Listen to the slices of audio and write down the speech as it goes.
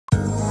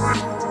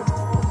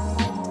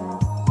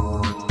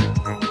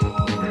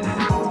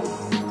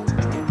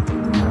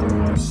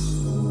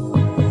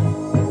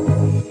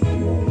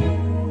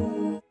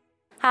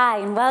Hi,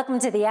 and welcome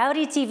to the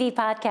Audi TV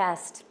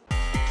podcast.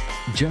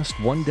 Just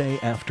one day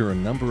after a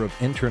number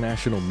of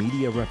international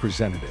media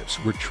representatives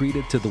were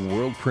treated to the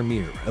world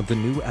premiere of the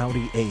new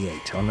Audi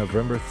A8 on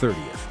November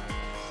 30th,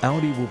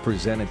 Audi will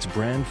present its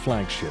brand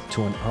flagship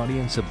to an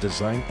audience of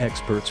design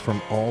experts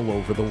from all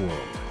over the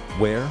world.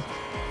 Where?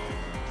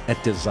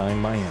 At Design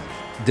Miami.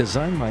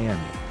 Design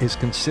Miami is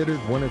considered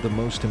one of the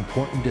most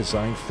important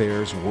design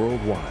fairs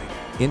worldwide.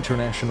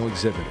 International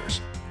exhibitors,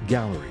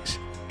 galleries,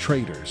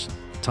 traders,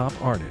 top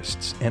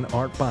artists, and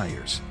art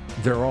buyers,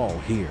 they're all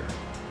here.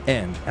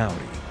 And Audi.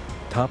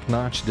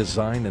 Top-notch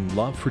design and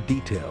love for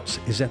details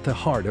is at the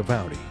heart of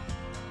Audi.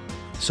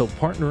 So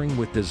partnering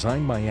with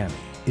Design Miami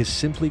is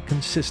simply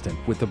consistent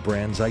with the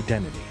brand's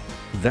identity.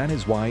 That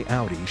is why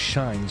Audi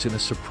shines in a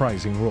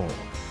surprising role.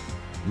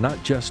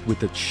 Not just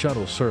with its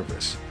shuttle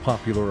service,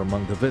 popular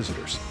among the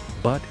visitors,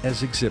 but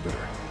as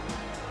exhibitor.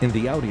 In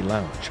the Audi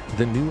Lounge,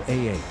 the new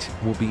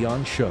A8 will be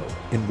on show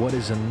in what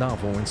is a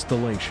novel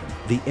installation.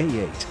 The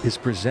A8 is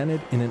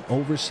presented in an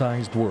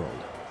oversized world,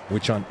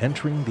 which on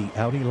entering the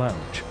Audi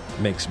Lounge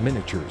makes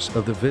miniatures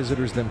of the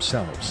visitors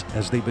themselves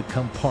as they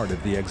become part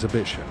of the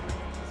exhibition.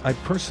 I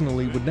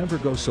personally would never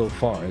go so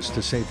far as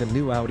to say the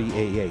new Audi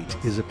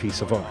A8 is a piece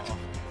of art.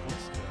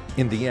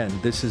 In the end,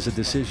 this is a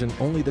decision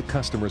only the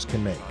customers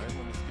can make.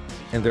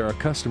 And there are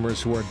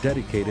customers who are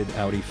dedicated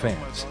Audi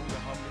fans.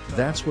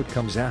 That's what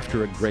comes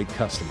after a great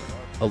customer,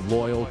 a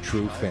loyal,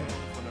 true fan.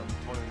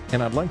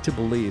 And I'd like to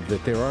believe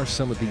that there are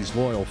some of these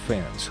loyal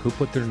fans who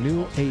put their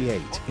new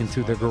A8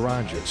 into their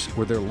garages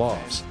or their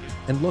lofts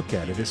and look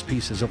at it as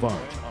pieces of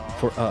art.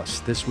 For us,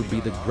 this would be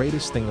the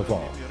greatest thing of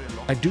all.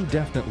 I do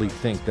definitely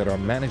think that our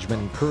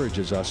management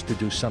encourages us to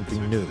do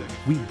something new.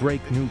 We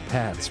break new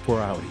paths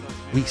for Audi.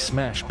 We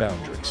smash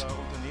boundaries.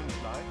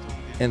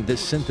 And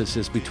this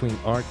synthesis between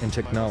art and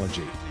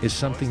technology is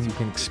something you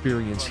can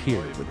experience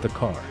here with the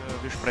car.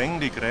 Wir sprengen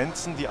die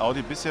Grenzen, die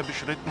Audi bisher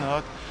beschritten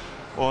hat.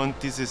 Und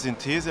diese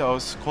Synthese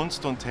aus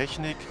Kunst und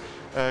Technik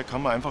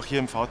kann man einfach hier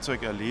im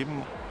Fahrzeug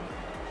erleben.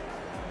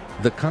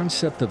 The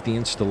concept of the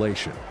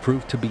installation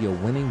proved to be a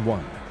winning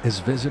one as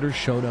visitors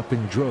showed up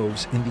in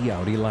droves in the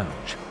Audi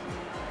Lounge.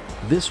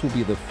 This will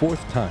be the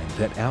fourth time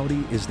that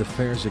Audi is the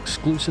fair's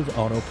exclusive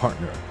auto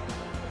partner.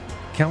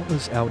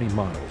 Countless Audi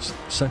models,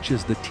 such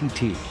as the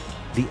TT,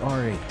 the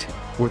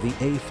R8, or the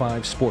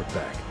A5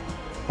 Sportback,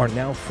 are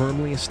now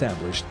firmly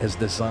established as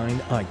design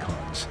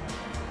icons.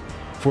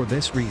 For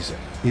this reason,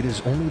 it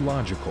is only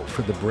logical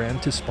for the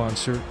brand to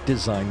sponsor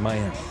Design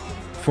Miami.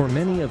 For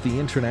many of the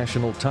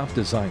international top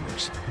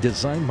designers,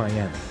 Design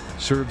Miami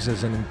serves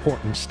as an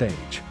important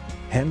stage.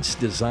 Hence,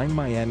 Design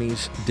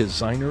Miami's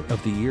Designer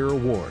of the Year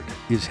award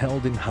is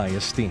held in high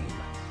esteem.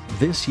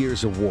 This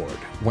year's award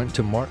went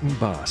to Martin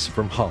Baas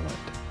from Holland.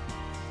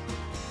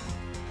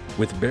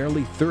 With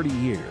barely 30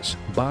 years,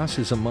 Baas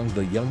is among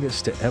the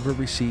youngest to ever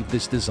receive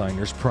this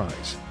designer's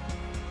prize.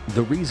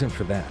 The reason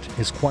for that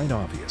is quite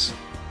obvious.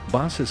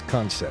 Baas's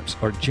concepts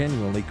are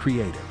genuinely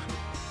creative,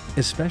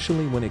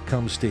 especially when it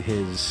comes to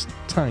his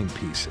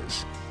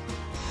timepieces.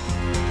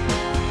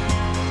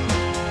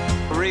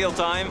 Real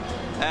time,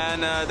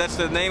 and that's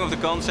the name of the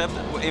concept,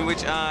 in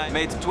which I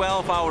made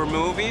 12-hour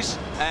movies,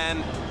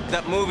 and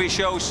that movie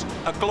shows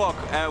a clock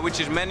which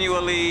is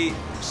manually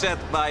set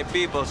by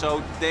people,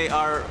 so they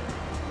are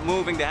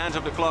moving the hands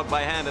of the clock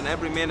by hand, and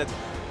every minute.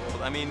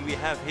 I mean, we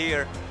have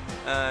here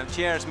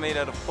chairs made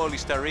out of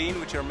polystyrene,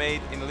 which are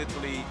made in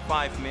literally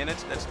 5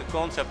 minutes. That's the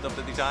concept of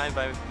the design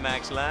by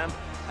Max Lamb.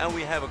 And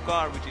we have a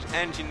car which is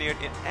engineered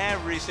in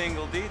every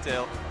single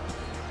detail.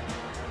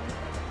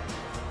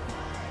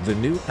 The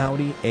new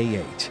Audi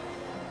A8,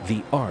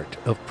 the art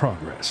of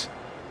progress.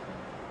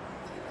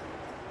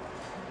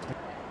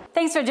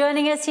 Thanks for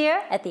joining us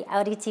here at the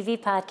Audi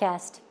TV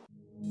podcast.